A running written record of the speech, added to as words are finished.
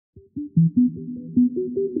Alright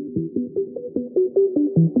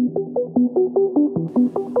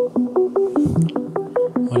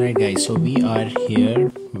guys, so we are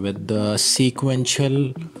here with the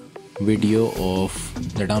sequential video of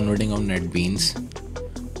the downloading of NetBeans.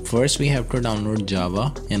 First we have to download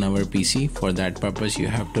Java in our PC. For that purpose you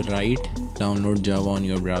have to write download Java on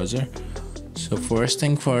your browser. So first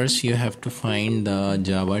thing first, you have to find the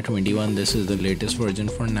Java 21. This is the latest version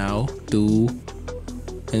for now to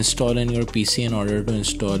install in your PC in order to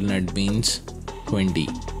install NetBeans 20.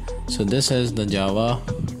 So this is the Java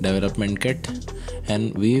development kit,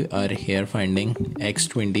 and we are here finding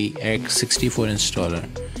x64 installer.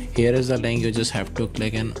 Here is the link. You just have to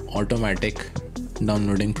click and automatic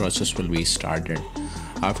downloading process will be started.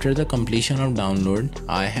 After the completion of download,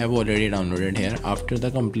 I have already downloaded here. After the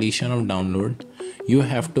completion of download, you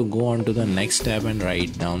have to go on to the next tab and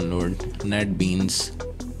write download Netbeans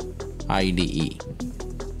IDE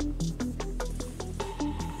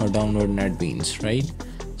or download Netbeans, right?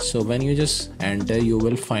 So when you just enter, you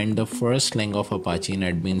will find the first link of Apache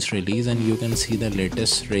Netbeans release, and you can see the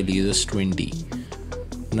latest release is 20.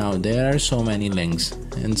 Now there are so many links.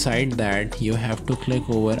 Inside that you have to click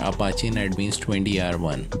over Apache Netbeans 20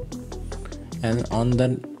 R1, and on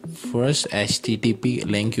the first HTTP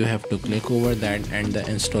link you have to click over that, and the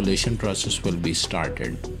installation process will be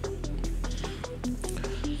started.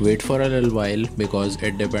 Wait for a little while because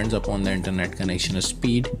it depends upon the internet connection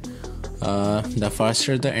speed. The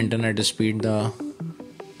faster the internet speed, the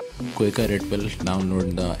quicker it will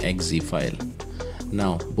download the .exe file.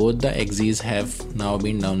 Now both the exes have now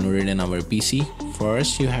been downloaded in our PC.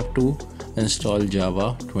 First you have to install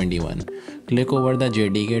Java 21. Click over the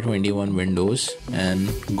JDK 21 windows and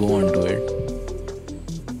go on to it.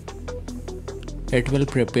 It will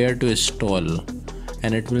prepare to install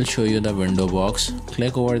and it will show you the window box.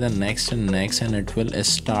 Click over the next and next, and it will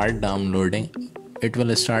start downloading. It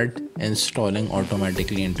will start installing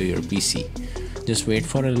automatically into your PC. Just wait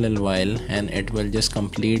for a little while and it will just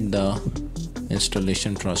complete the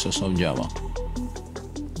installation process of Java.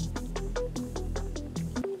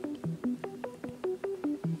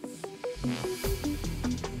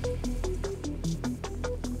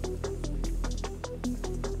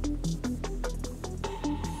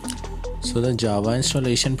 So the Java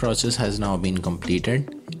installation process has now been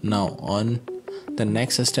completed. Now on the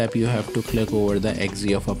next step, you have to click over the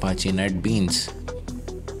 .exe of Apache Netbeans.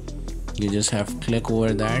 You just have to click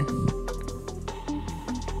over that,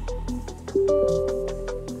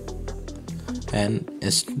 and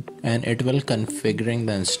it will configuring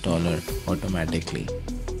the installer automatically.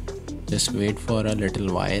 Just wait for a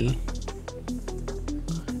little while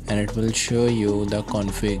and it will show you the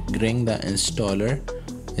configuring the installer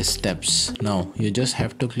steps. Now you just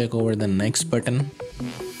have to click over the next button.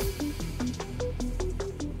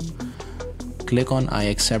 Click on I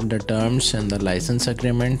accept the terms and the license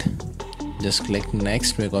agreement. Just click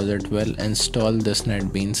next because it will install this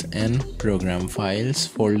NetBeans in program files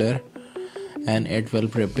folder, and it will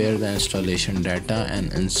prepare the installation data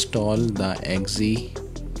and install the .exe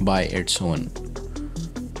by its own.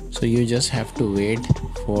 So you just have to wait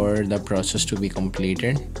for the process to be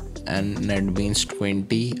completed, and Netbeans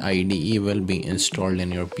 20 IDE will be installed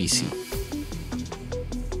in your PC.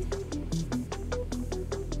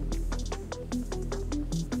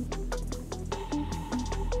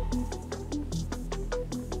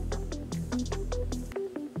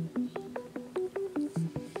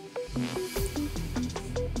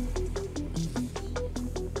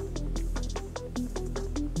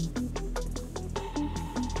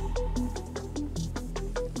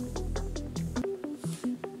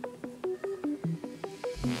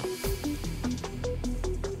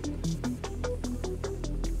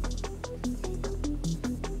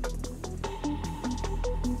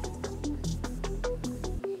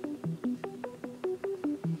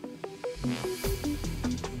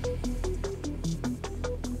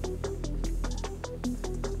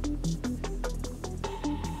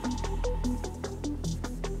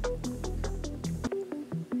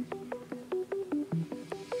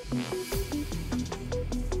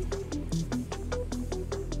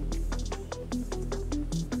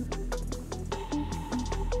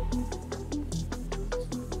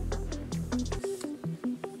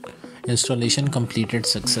 Installation completed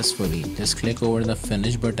successfully. Just click over the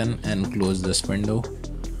finish button and close this window.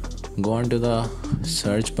 Go on to the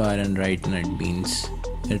search bar and write Netbeans.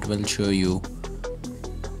 It will show you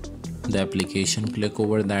the application. Click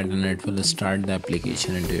over that and it will start the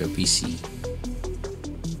application into your PC.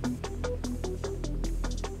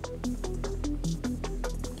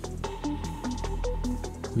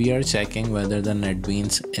 We are checking whether the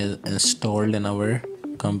Netbeans is installed in our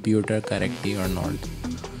computer correctly or not.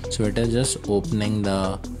 So it is just opening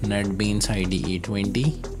the Netbeans IDE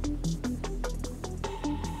 20.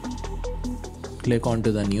 Click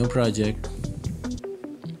onto the new project.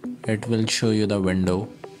 It will show you the window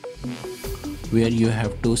where you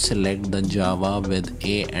have to select the Java with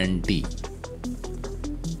A and T.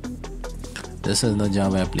 This is the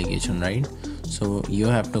Java application, right? So you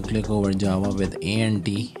have to click over Java with A and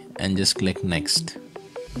T and just click next.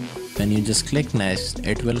 When you just click next,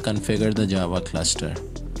 it will configure the Java cluster.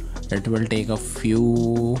 It will take a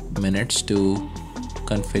few minutes to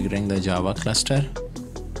configuring the Java cluster.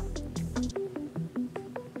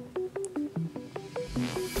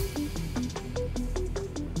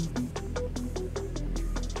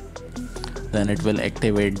 Then it will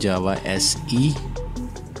activate Java SE.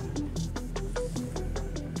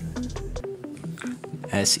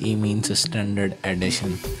 SE means standard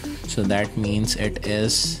edition. So that means it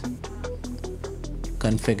is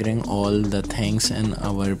configuring all the things in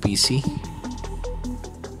our PC.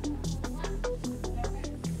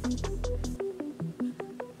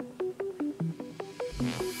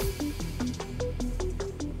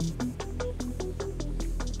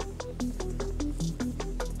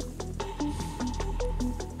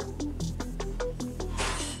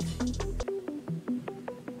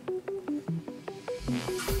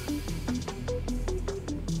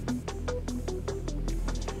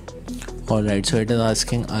 Alright, so it is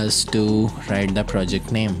asking us to write the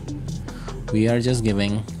project name. We are just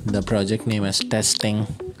giving the project name as testing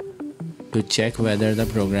to check whether the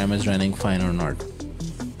program is running fine or not.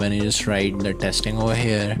 When you just write the testing over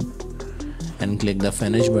here and click the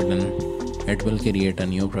finish button, it will create a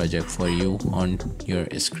new project for you on your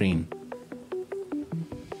screen.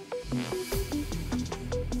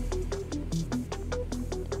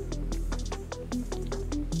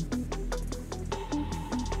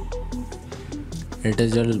 It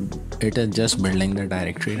is just building the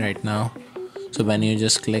directory right now. So when you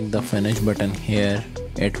just click the finish button here,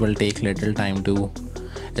 it will take little time to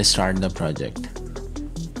start the project.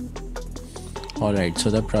 Alright,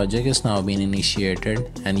 so the project is now been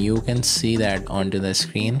initiated and you can see that onto the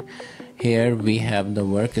screen. Here we have the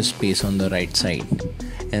workspace on the right side.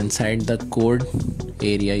 Inside the code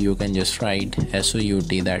area you can just write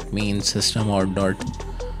SOUT, that means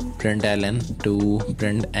system.out.println to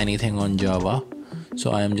print anything on Java.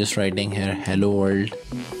 So I am just writing here hello world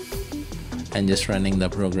and just running the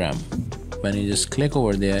program. When you just click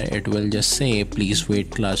over there, it will just say please wait,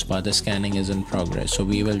 class path scanning is in progress. So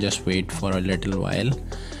we will just wait for a little while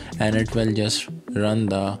and it will just run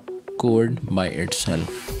the code by itself.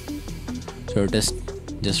 So it is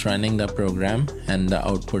just running the program and the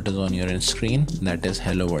output is on your screen, that is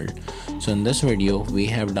hello world. So in this video we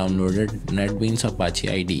have downloaded Netbeans Apache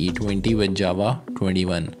IDE 20 with Java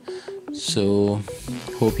 21. So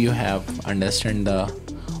hope you have understand the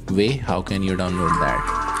way how can you download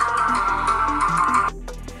that.